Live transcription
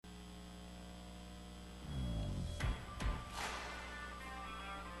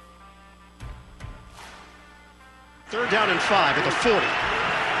Third down and 5 at the 40.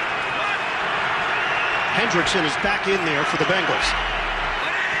 Hendrickson is back in there for the Bengals.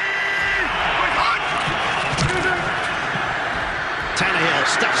 Tannehill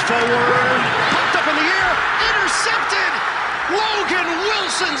steps forward, popped up in the air, intercepted! Logan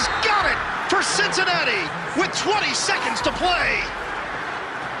Wilson's got it for Cincinnati with 20 seconds to play.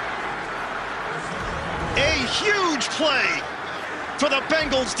 A huge play for the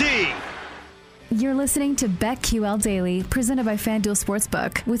Bengals D. You're listening to BetQL Daily, presented by FanDuel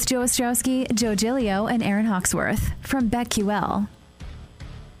Sportsbook, with Joe Ostrowski, Joe Giglio, and Aaron Hawksworth from BetQL.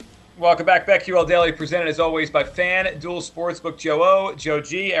 Welcome back. BetQL Daily, presented as always by FanDuel Sportsbook. Joe O, Joe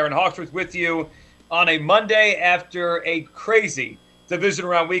G, Aaron Hawksworth with you on a Monday after a crazy division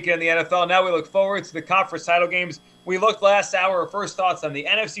round weekend in the NFL. Now we look forward to the conference title games. We looked last hour, our first thoughts on the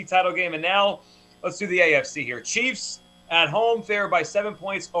NFC title game, and now let's do the AFC here. Chiefs at home, favored by 7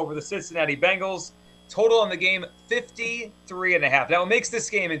 points over the Cincinnati Bengals. Total on the game, 53.5. Now, what makes this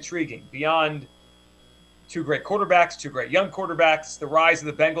game intriguing, beyond two great quarterbacks, two great young quarterbacks, the rise of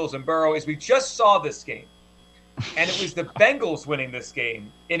the Bengals and Burrow, is we just saw this game. And it was the Bengals winning this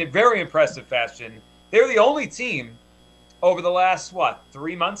game in a very impressive fashion. They're the only team over the last,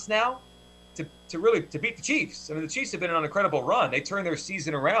 3 months now to beat the Chiefs. I mean, the Chiefs have been on an incredible run. They turned their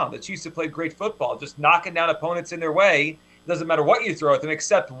season around. The Chiefs have played great football, just knocking down opponents in their way. It doesn't matter what you throw at them,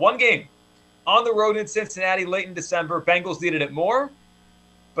 except one game on the road in Cincinnati late in December. Bengals needed it more,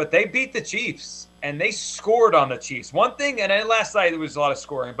 but they beat the Chiefs, and they scored on the Chiefs. One thing, and last night there was a lot of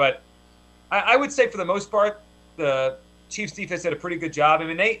scoring, but I would say for the most part, the Chiefs defense did a pretty good job. I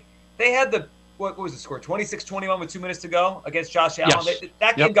mean, they had what was the score? 26-21 with 2 minutes to go against Josh Allen. Yes.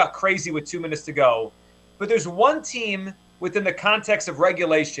 That game got crazy with 2 minutes to go. But there's one team within the context of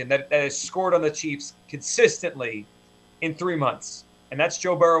regulation that has scored on the Chiefs consistently in 3 months, and that's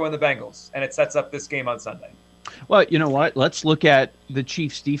Joe Burrow and the Bengals, and it sets up this game on Sunday. Well, you know what? Let's look at the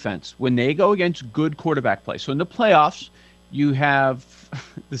Chiefs' defense. When they go against good quarterback play. So in the playoffs, you have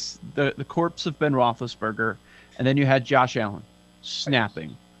the corpse of Ben Roethlisberger, and then you had Josh Allen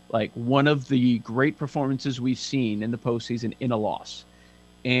snapping. Like one of the great performances we've seen in the postseason in a loss.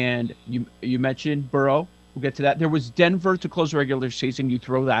 And you mentioned Burrow. We'll get to that. There was Denver to close the regular season. You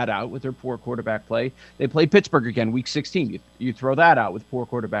throw that out with their poor quarterback play. They played Pittsburgh again, week 16. You throw that out with poor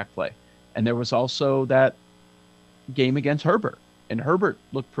quarterback play. And there was also that game against Herbert. And Herbert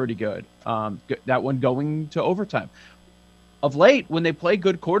looked pretty good. That one going to overtime. Of late, when they play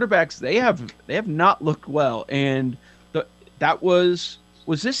good quarterbacks, they have not looked well. And that was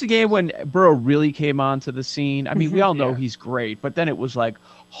this a game when Burrow really came onto the scene? I mean, we all know he's great, but then it was like,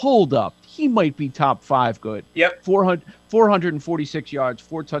 hold up, he might be top 5 good. Yep. 446 yards,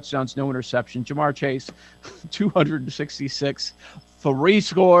 4 touchdowns, no interception. Jamar Chase, 266, 3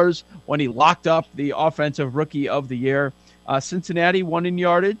 scores when he locked up the offensive rookie of the year. Cincinnati won in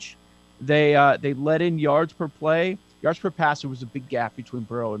yardage. They led in yards per play. Yards per pass, there was a big gap between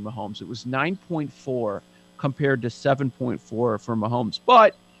Burrow and Mahomes. It was 9.4 compared to 7.4 for Mahomes.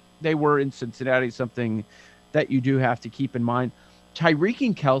 But they were in Cincinnati, something that you do have to keep in mind. Tyreek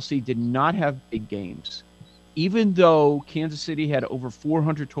and Kelce did not have big games. Even though Kansas City had over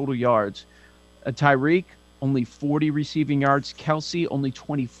 400 total yards, Tyreek only 40 receiving yards, Kelce only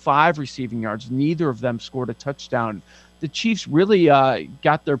 25 receiving yards. Neither of them scored a touchdown. The Chiefs really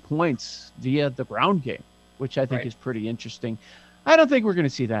got their points via the ground game, which I think is pretty interesting. I don't think we're going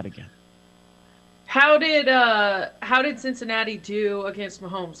to see that again. How did Cincinnati do against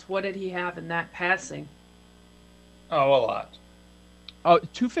Mahomes? What did he have in that passing? Oh, a lot. Oh,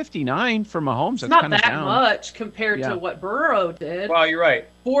 259 for Mahomes. It's not that down. Much compared to what Burrow did. Well, you're right.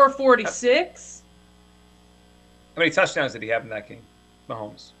 446. How many touchdowns did he have in that game,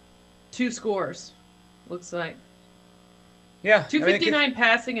 Mahomes? 2 scores, looks like. Yeah. 259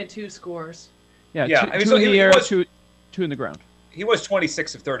 passing and 2 scores. Yeah. Two in the air, 2 in the ground. He was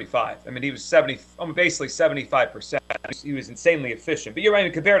 26 of 35. I mean, he was basically 75%. He was insanely efficient. But you're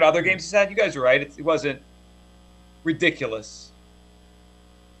right. Compared to other games he's had, you guys are right. It wasn't ridiculous.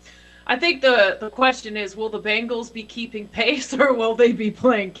 I think the question is, will the Bengals be keeping pace or will they be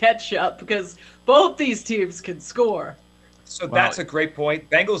playing catch up? Because both these teams can score. So that's a great point.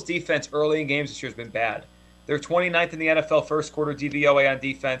 Bengals defense early in games this year has been bad. They're 29th in the NFL first quarter DVOA on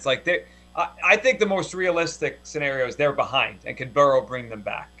defense. I think the most realistic scenario is they're behind, and can Burrow bring them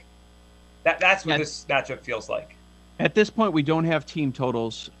back? That's what this matchup feels like. At this point, we don't have team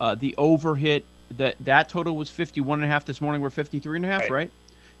totals. The over hit, that total was 51.5 this morning. We're 53.5, right?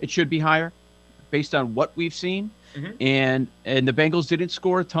 It should be higher based on what we've seen. Mm-hmm. And the Bengals didn't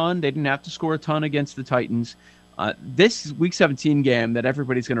score a ton. They didn't have to score a ton against the Titans. This Week 17 game that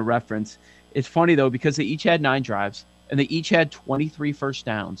everybody's going to reference It's funny, though, because they each had 9 drives, and they each had 23 first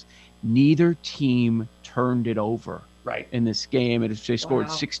downs. Neither team turned it over in this game, and they scored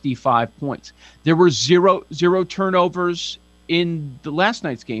 65 points. There were zero turnovers in the last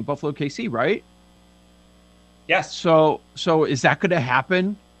night's game, Buffalo KC, right? Yes. So is that going to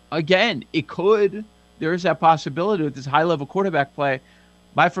happen again? It could. There is that possibility with this high-level quarterback play.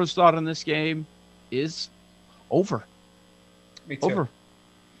 My first thought on this game is over. Me too. Over.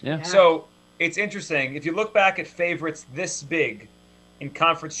 Yeah. So it's interesting. If you look back at favorites this big in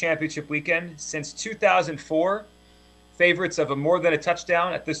conference championship weekend, since 2004, favorites of more than a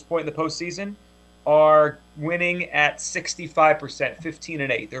touchdown at this point in the postseason are winning at 65%,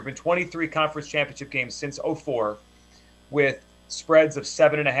 15-8. There have been 23 conference championship games since 2004 with spreads of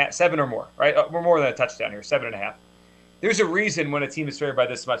 7.5, 7 or more, right? We're more than a touchdown here, 7.5. There's a reason when a team is favored by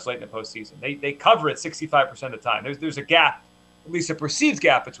this much late in the postseason. They cover it 65% of the time. There's a gap, at least a perceived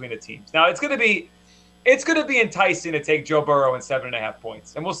gap between the teams. Now it's going to be enticing to take Joe Burrow in 7.5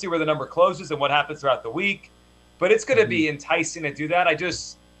 points, and we'll see where the number closes and what happens throughout the week. But it's going to be enticing to do that.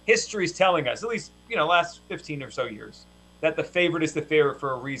 History's telling us, at least last 15 or so years, that the favorite is the favorite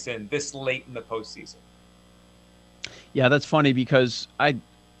for a reason this late in the postseason. Yeah, that's funny because I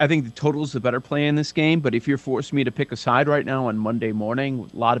think the total is the better play in this game. But if you're forcing me to pick a side right now on Monday morning,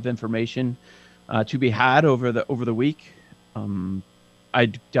 a lot of information to be had over the week,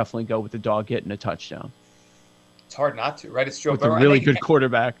 I'd definitely go with the dog getting a touchdown. It's hard not to, right? It's Joe with Burrow. A really good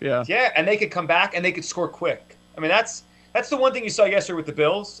quarterback, yeah. Yeah, and they could come back and they could score quick. I mean, that's the one thing you saw yesterday with the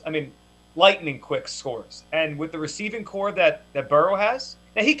Bills. I mean, lightning quick scores. And with the receiving core that Burrow has,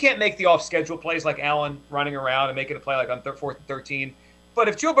 now he can't make the off-schedule plays like Allen running around and making a play like on 4th and 13. But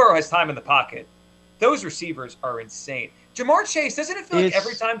if Joe Burrow has time in the pocket, those receivers are insane. Jamar Chase, doesn't it feel like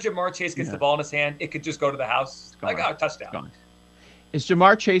every time Jamar Chase gets the ball in his hand, it could just go to the house? Like, touchdown. Is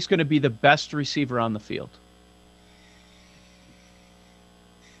Jamar Chase going to be the best receiver on the field?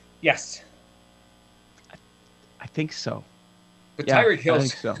 Yes. I think so. But Tyreek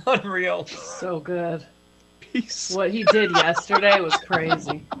Hill's so. Unreal. So good. What he did yesterday was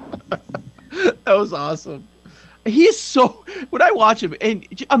crazy. That was awesome. He is so – when I watch him, and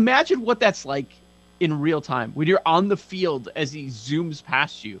imagine what that's like in real time when you're on the field as he zooms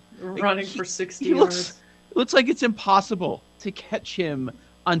past you. Running for 60 yards. It looks like it's impossible to catch him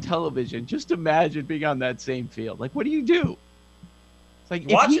on television. Just imagine being on that same field. Like, what do you do? It's like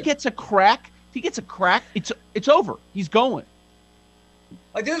if he gets a crack, it's over. He's going.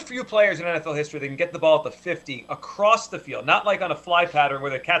 Like, there's a few players in NFL history that can get the ball at the 50 across the field, not like on a fly pattern where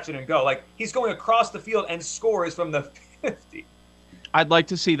they catch it and go. Like, he's going across the field and scores from the 50. I'd like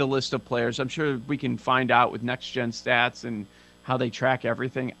to see the list of players. I'm sure we can find out with Next Gen Stats and how they track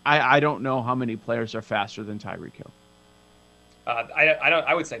everything. I don't know how many players are faster than Tyreek Hill.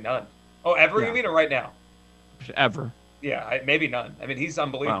 I would say none. Oh, ever? You mean, or right now? Ever. Yeah, maybe none. I mean, he's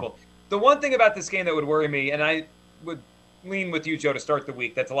unbelievable. Wow. The one thing about this game that would worry me, and I would lean with you, Joe, to start the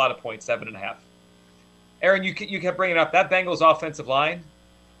week. That's a lot of points, 7.5. Aaron, you kept bringing up that Bengals offensive line.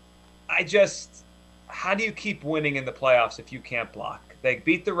 How do you keep winning in the playoffs if you can't block? They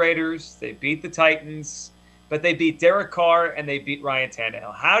beat the Raiders, they beat the Titans, but they beat Derek Carr and they beat Ryan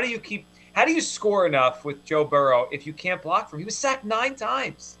Tannehill. How do you score enough with Joe Burrow if you can't block for him? He was sacked 9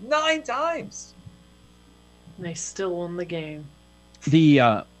 times. 9 times. And they still won the game.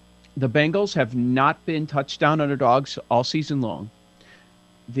 The Bengals have not been touchdown underdogs all season long.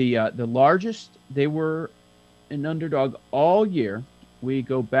 The largest they were an underdog all year. We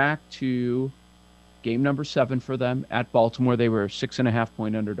go back to game number 7 for them at Baltimore. They were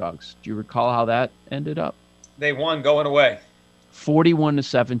 6.5-point underdogs. Do you recall how that ended up? They won going away.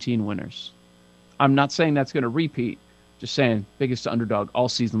 41-17 winners. I'm not saying that's going to repeat. Just saying biggest underdog all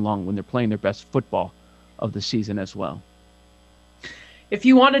season long when they're playing their best football of the season as well. If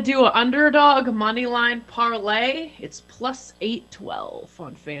you want to do an underdog money line parlay, it's plus 812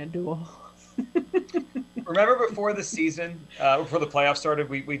 on FanDuel. Remember before the season, before the playoffs started,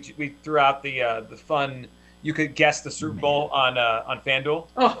 we threw out the fun. You could guess the Super Bowl on FanDuel.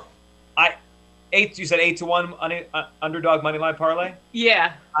 Oh, You said 8-1 underdog money line parlay.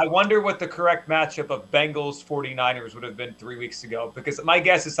 Yeah. I wonder what the correct matchup of Bengals 49ers would have been 3 weeks ago, because my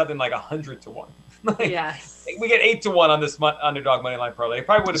guess is something like 100-1. Yes. We get 8-1 on this underdog money line parlay. It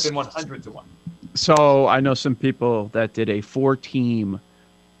probably would have been 100-1. So I know some people that did a 4-team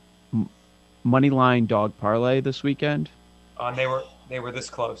money line dog parlay this weekend. And they were this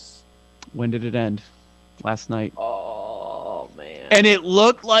close. When did it end? Last night. Oh man. And it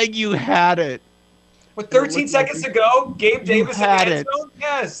looked like you had it. With 13 seconds to go, Gabe Davis in the end zone?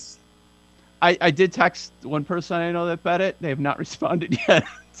 Yes. I did text one person I know that bet it. They have not responded yet.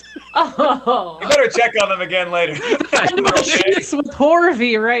 Oh. You better check on them again later. I'm with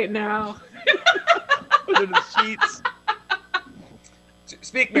Horvey right now. Under the sheets.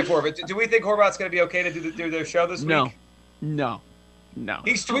 Speaking of Horvath, do we think Horvath's going to be okay to do their show this week? No.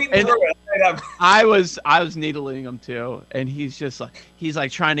 He's tweeting through it. I was needling him too, and he's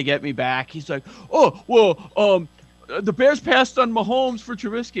like trying to get me back. He's like, the Bears passed on Mahomes for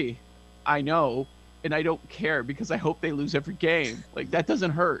Trubisky. I know, and I don't care because I hope they lose every game. Like that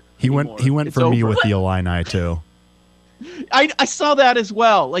doesn't hurt. He went for me with the Illini too. I saw that as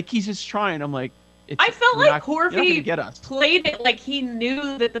well. Like he's just trying. I'm like, I felt like Horvey played it like he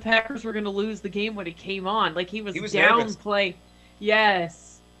knew that the Packers were going to lose the game when he came on. Like he was downplaying.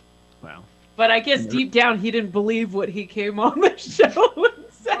 Yes. Wow. But I guess deep down he didn't believe what he came on the show and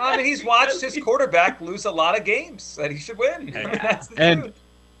said. I mean, he's watched his quarterback lose a lot of games that he should win. I mean, that's the truth.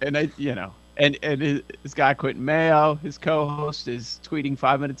 And this guy Quentin Mayo, his co-host, is tweeting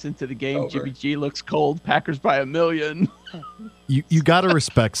 5 minutes into the game. Over. Jimmy G looks cold. Packers by 1 million. You got to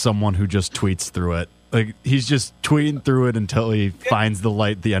respect someone who just tweets through it. Like he's just tweeting through it until he finds the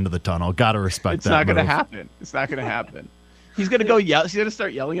light at the end of the tunnel. Got to respect it's that. Not going to move. happen. It's not going to happen. He's going to go yell. He's going to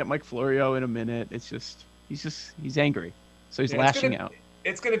start yelling at Mike Florio in a minute. He's angry. So he's lashing out.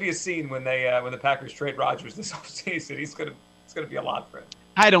 It's going to be a scene when the Packers trade Rodgers this offseason. It's going to be a lot for him.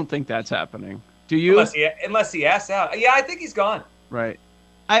 I don't think that's happening. Do you? Unless he asks out. Yeah, I think he's gone. Right.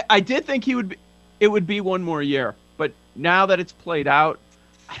 I did think it would be one more year, but now that it's played out,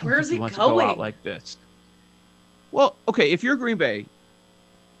 I don't Where's think he he wants going? to go out like this. Well, okay, if you're Green Bay,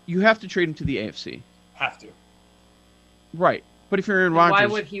 you have to trade him to the AFC. Have to. Right. But if you're Aaron Rodgers, why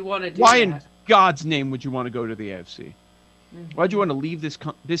would he want to do why that? in God's name would you want to go to the AFC? Mm-hmm. Why'd you want to leave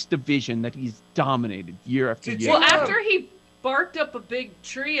this division that he's dominated year after year? Well, after he barked up a big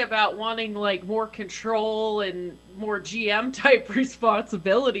tree about wanting like more control and more GM type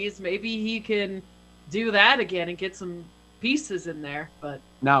responsibilities, maybe he can do that again and get some pieces in there. But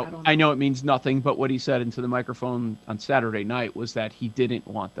now I know it means nothing, but what he said into the microphone on Saturday night was that he didn't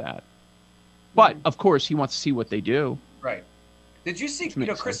want that. But of course, he wants to see what they do. Right. Did you see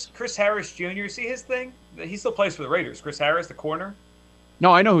Chris Harris Jr. see his thing? He still plays for the Raiders. Chris Harris, the corner.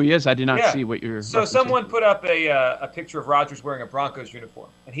 No, I know who he is. I did not see what you're. So someone put up a picture of Rodgers wearing a Broncos uniform,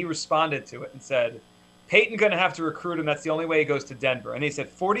 and he responded to it and said, "Peyton going to have to recruit him. That's the only way he goes to Denver." And he said,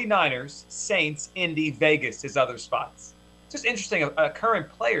 "49ers, Saints, Indy, Vegas, his other spots." It's just interesting. A current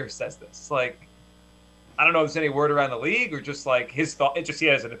player says this. Like, I don't know if there's any word around the league or just like his thought. It just he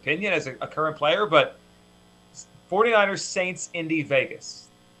has an opinion as a current player, but 49ers, Saints, Indy, Vegas.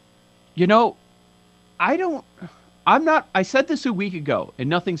 I said this a week ago, and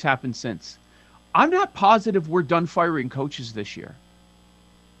nothing's happened since. I'm not positive we're done firing coaches this year.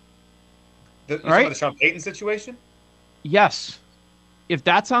 The Sean Payton situation? Yes. If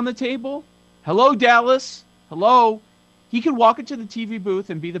that's on the table, hello, Dallas. Hello. He can walk into the TV booth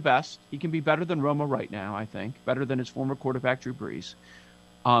and be the best. He can be better than Romo right now, I think. Better than his former quarterback, Drew Brees.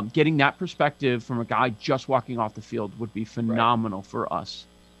 Getting that perspective from a guy just walking off the field would be phenomenal for us.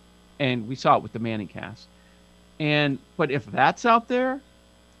 And we saw it with the Manning cast. But if that's out there,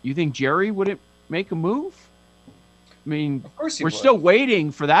 you think Jerry wouldn't make a move? I mean, of course we're still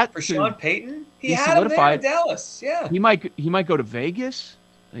waiting for that. For Sean Payton? He had him there in Dallas, yeah. He might go to Vegas.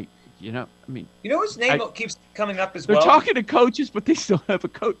 Like, his name keeps coming up as they're well. They're talking to coaches, but they still have a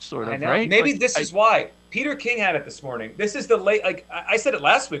coach, sort of, I know. right? Maybe this is why. Peter King had it this morning. This is the late, like I said it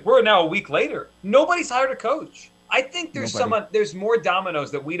last week. We're now a week later. Nobody's hired a coach. I think there's more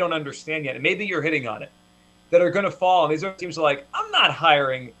dominoes that we don't understand yet, and maybe you're hitting on it, that are going to fall. And these other teams are like, I'm not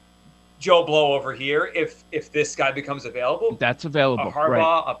hiring Joe Blow over here if this guy becomes available. That's available. A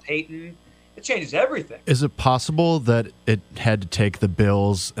Harbaugh, a Peyton. It changes everything. Is it possible that it had to take the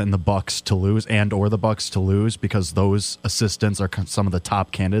Bills and the Bucks to lose, or the Bucks to lose, because those assistants are some of the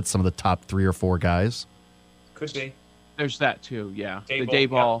top candidates, some of the top 3 or 4 guys? Could be. There's that too, yeah. Daboll, the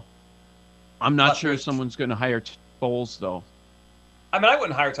Daboll. Yeah. I'm not sure there's... someone's going to hire Bowles, though. I mean, I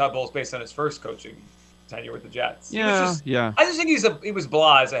wouldn't hire Todd Bowles based on his first coaching tenure with the Jets. Yeah. I just think he was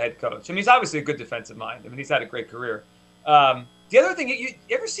blah as a head coach. I mean, he's obviously a good defensive mind. I mean, he's had a great career. The other thing, you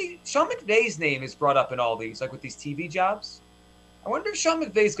ever see Sean McVay's name is brought up in all these, like with these TV jobs? I wonder if Sean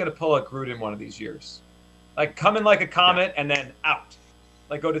McVay's going to pull a Gruden one of these years. Like come in like a comet and then out.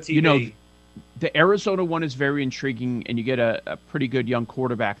 Like go to TV. The Arizona one is very intriguing, and you get a pretty good young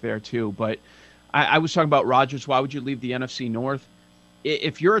quarterback there too. But I was talking about Rodgers. Why would you leave the NFC North?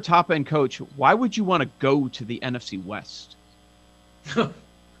 If you're a top-end coach, why would you want to go to the NFC West?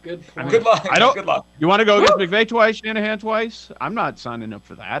 Good point. Good luck. Good luck. You want to go against McVay twice, Shanahan twice? I'm not signing up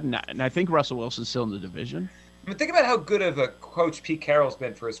for that. And I think Russell Wilson's still in the division. I mean, think about how good of a coach Pete Carroll's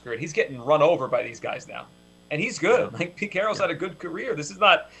been for his career. He's getting run over by these guys now. And he's good. Like, Pete Carroll's had a good career.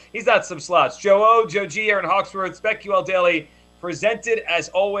 He's not some slouch. Joe O, Joe G, Aaron Hawksworth, BetQL Daily, presented as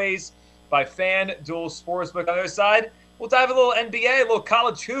always by FanDuel Sportsbook. On the other side, we'll dive a little NBA, a little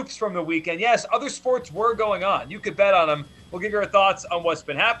college hoops from the weekend. Yes, other sports were going on. You could bet on them. We'll give you our thoughts on what's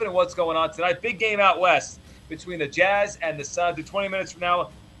been happening, what's going on tonight. Big game out west between the Jazz and the Suns. In 20 minutes from now,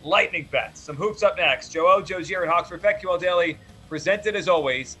 lightning bets. Some hoops up next. Joe O, Joe G, Aaron Hawksworth, BetQL Daily, presented as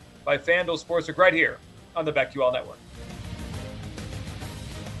always by FanDuel Sportsbook right here on the BetQL Network.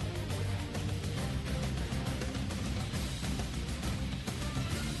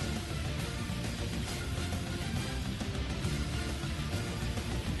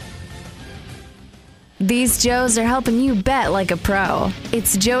 These Joes are helping you bet like a pro.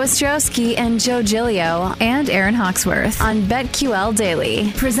 It's Joe Ostrowski and Joe Giglio and Aaron Hawksworth on BetQL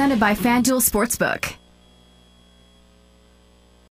Daily, presented by FanDuel Sportsbook.